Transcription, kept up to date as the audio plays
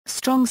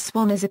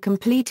StrongSwan is a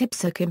complete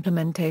IPsec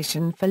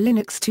implementation for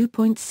Linux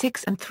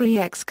 2.6 and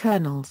 3.x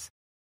kernels.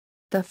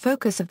 The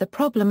focus of the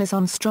problem is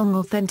on strong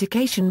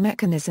authentication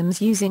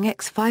mechanisms using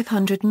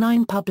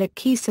X509 public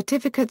key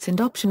certificates and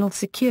optional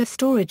secure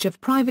storage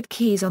of private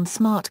keys on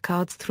smart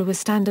cards through a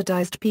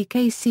standardized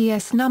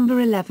PKCS number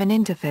 11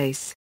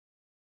 interface.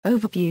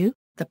 Overview: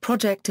 the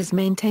project is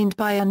maintained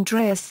by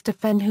Andreas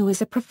Steffen, who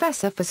is a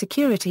professor for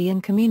security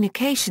and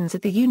communications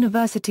at the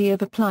University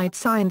of Applied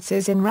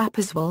Sciences in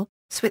Rapperswil,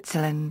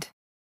 Switzerland.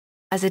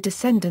 As a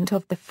descendant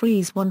of the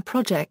FreeSwan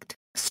project,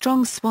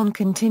 StrongSwan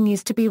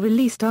continues to be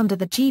released under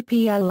the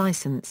GPL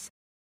license.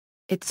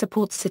 It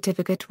supports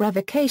certificate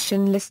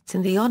revocation lists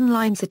and the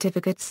online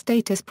certificate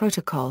status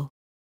protocol.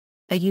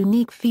 A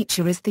unique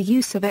feature is the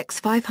use of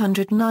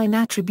X509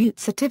 attribute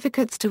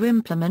certificates to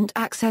implement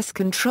access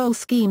control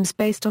schemes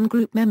based on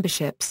group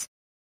memberships.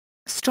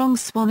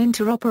 StrongSwan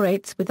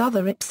interoperates with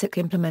other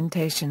IPsec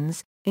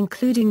implementations,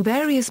 including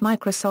various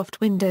Microsoft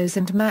Windows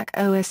and Mac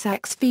OS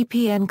X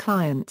VPN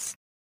clients.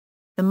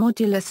 The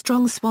modular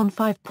StrongSwan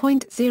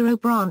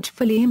 5.0 branch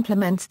fully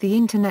implements the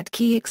Internet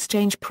Key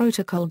Exchange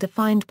Protocol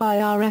defined by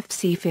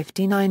RFC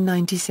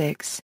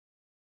 5996.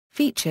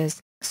 Features: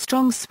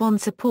 StrongSwan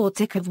supports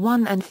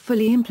ICAV1 and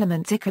fully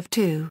implements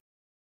ICAV2.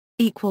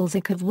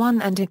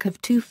 ICAV1 and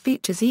ICAV2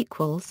 features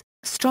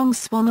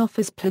StrongSwan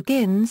offers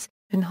plugins,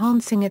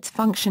 enhancing its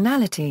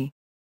functionality.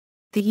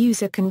 The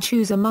user can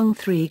choose among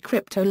 3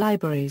 crypto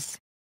libraries.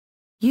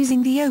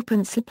 Using the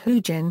OpenSea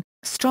plugin,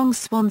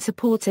 StrongSwan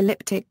supports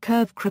elliptic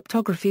curve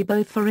cryptography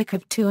both for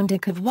ICAV2 and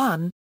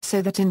ICAV1,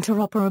 so that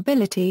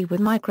interoperability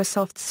with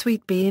Microsoft's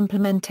Suite B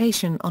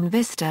implementation on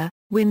Vista,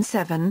 Win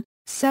 7,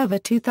 Server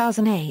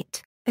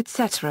 2008,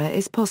 etc.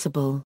 is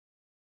possible.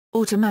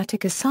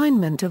 Automatic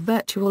assignment of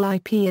virtual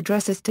IP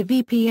addresses to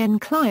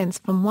VPN clients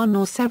from one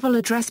or several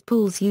address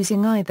pools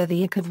using either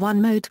the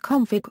ICAV1 mode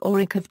config or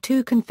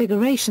ICAV2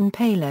 configuration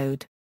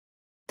payload.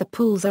 The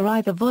pools are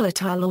either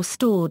volatile or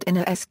stored in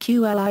a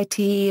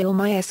SQLite or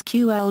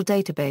MySQL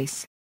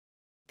database.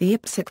 The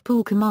IPsec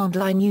pool command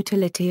line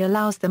utility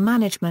allows the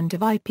management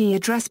of IP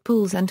address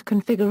pools and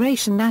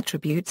configuration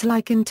attributes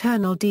like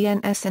internal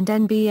DNS and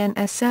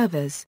NBNS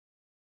servers.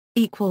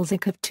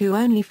 ICAV2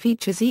 only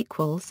features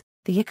equals.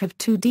 The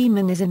ICAV2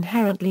 daemon is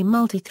inherently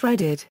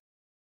multi-threaded.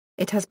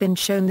 It has been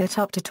shown that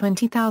up to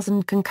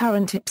 20,000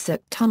 concurrent IPsec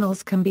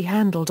tunnels can be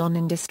handled on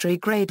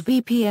industry-grade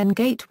VPN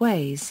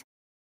gateways.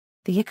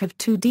 The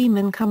ICAV2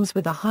 daemon comes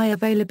with a high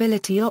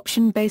availability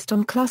option based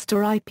on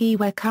cluster IP,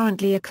 where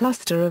currently a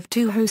cluster of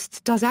 2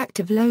 hosts does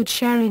active load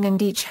sharing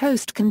and each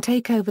host can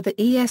take over the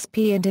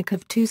ESP and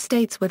ICAV2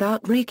 states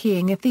without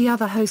rekeying if the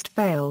other host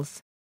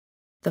fails.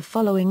 The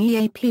following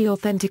Eap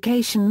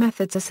authentication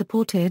methods are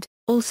supported,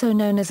 also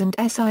known as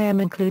SIM,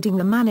 including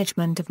the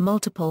management of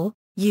multiple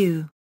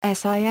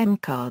SIM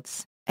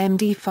cards,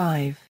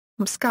 MD5,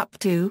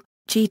 MSCUP2,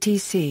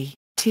 GTC,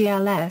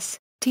 TLS,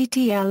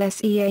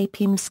 TTLS. Eap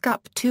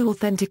MSCUP2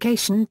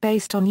 authentication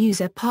based on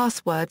user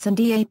passwords and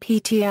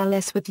Eap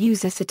TLS with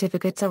user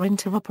certificates are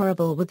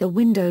interoperable with the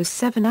Windows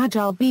 7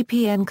 Agile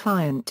VPN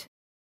client.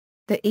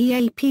 The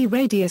Eap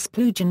Radius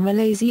plugin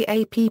relays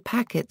Eap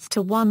packets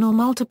to one or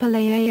multiple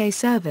AAA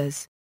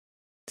servers.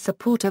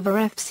 Support of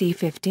RFC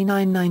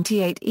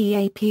 5998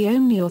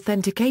 Eap-only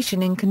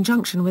authentication in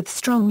conjunction with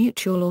strong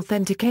mutual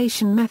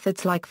authentication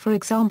methods like, for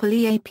example,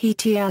 Eap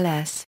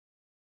TLS.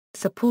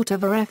 Support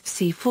of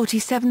RFC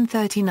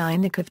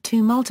 4739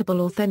 ICAV2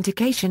 multiple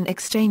authentication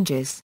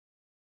exchanges.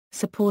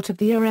 Support of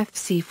the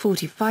RFC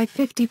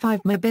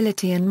 4555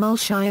 mobility and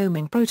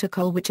multi-homing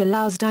protocol, which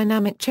allows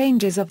dynamic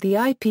changes of the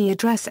IP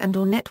address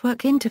and/or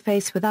network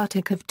interface without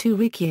ICAV2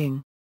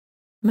 rekeying.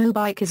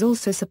 Mobic is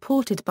also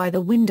supported by the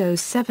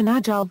Windows 7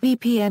 Agile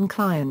VPN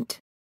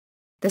client.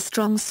 The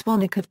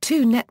StrongSwan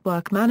ICAV2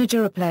 Network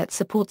Manager applet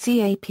supports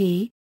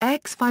Eap,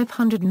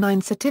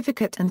 X509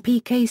 certificate and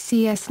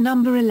PKCS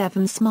number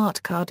 11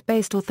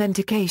 smartcard-based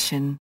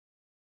authentication.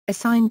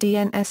 Assigned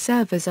DNS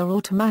servers are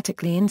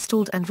automatically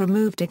installed and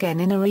removed again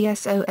in a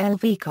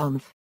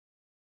resolvconf.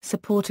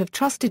 Support of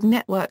Trusted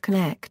Network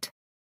Connect.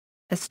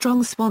 A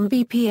StrongSwan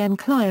VPN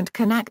client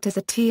can act as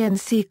a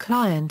TNC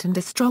client and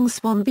a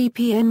StrongSwan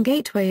VPN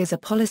gateway as a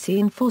policy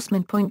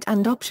enforcement point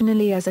and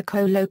optionally as a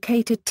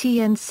co-located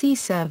TNC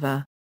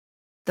server.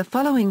 The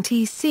following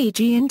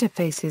Tcg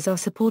interfaces are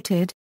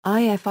supported: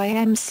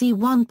 IFIMC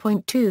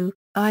 1.2,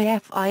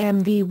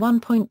 IFIMV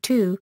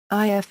 1.2,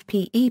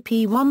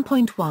 IFPEP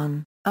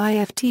 1.1,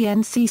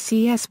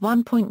 IFTNCCS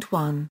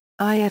 1.1,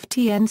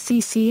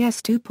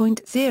 IFTNCCS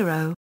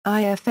 2.0,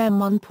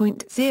 IFM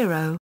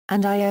 1.0,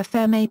 and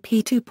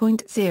IFMAP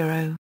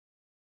 2.0.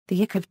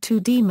 The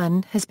ICAV2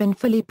 daemon has been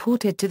fully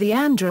ported to the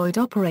Android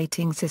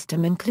operating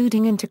system,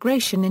 including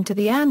integration into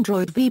the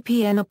Android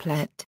VPN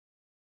applet.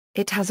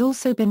 It has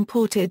also been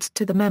ported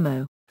to the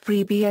Memo,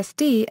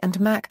 FreeBSD and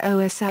Mac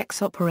OS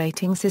X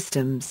operating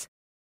systems.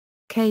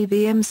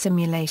 KVM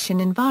simulation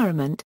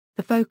environment.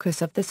 The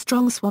focus of the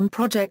StrongSwan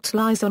project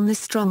lies on this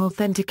strong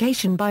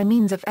authentication by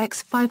means of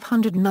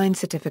X509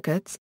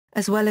 certificates,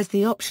 as well as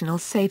the optional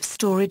safe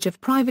storage of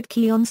private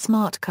key on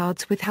smart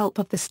cards with help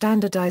of the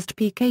standardized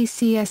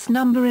PKCS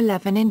number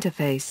 11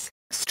 interface,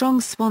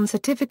 StrongSwan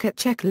certificate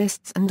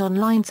checklists and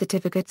online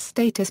certificate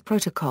status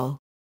protocol.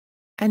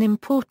 An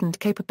important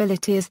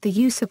capability is the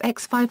use of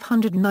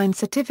X509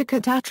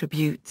 certificate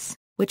attributes,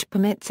 which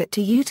permits it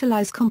to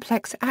utilize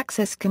complex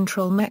access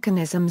control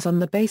mechanisms on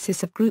the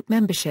basis of group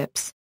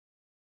memberships.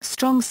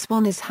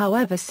 StrongSwan is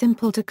however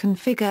simple to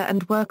configure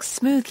and works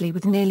smoothly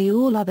with nearly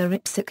all other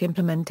IPsec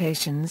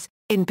implementations,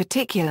 in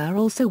particular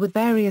also with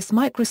various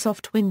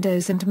Microsoft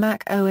Windows and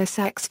Mac OS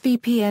X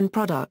VPN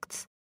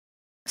products.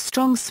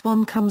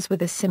 StrongSwan comes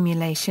with a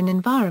simulation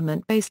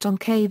environment based on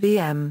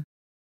KVM.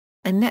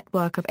 A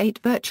network of 8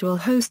 virtual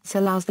hosts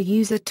allows the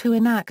user to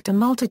enact a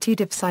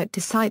multitude of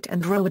site-to-site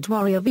and road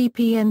warrior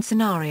VPN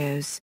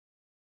scenarios.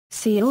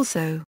 See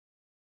also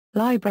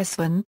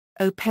LibreSwan,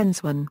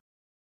 OpenSwan.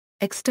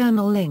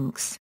 External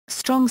links,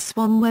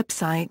 StrongSwan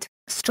website,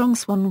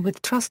 StrongSwan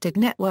with Trusted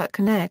Network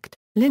Connect,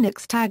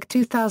 Linux Tag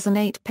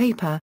 2008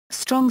 paper,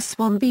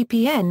 StrongSwan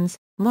VPNs,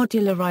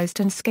 modularized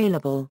and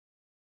scalable.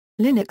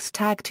 Linux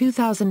Tag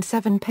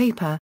 2007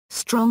 paper,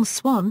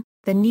 StrongSwan,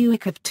 the new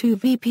ICAV2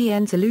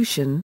 VPN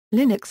solution,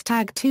 Linux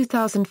Tag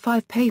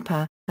 2005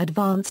 paper,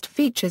 Advanced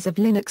Features of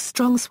Linux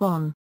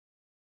StrongSwan.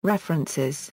 References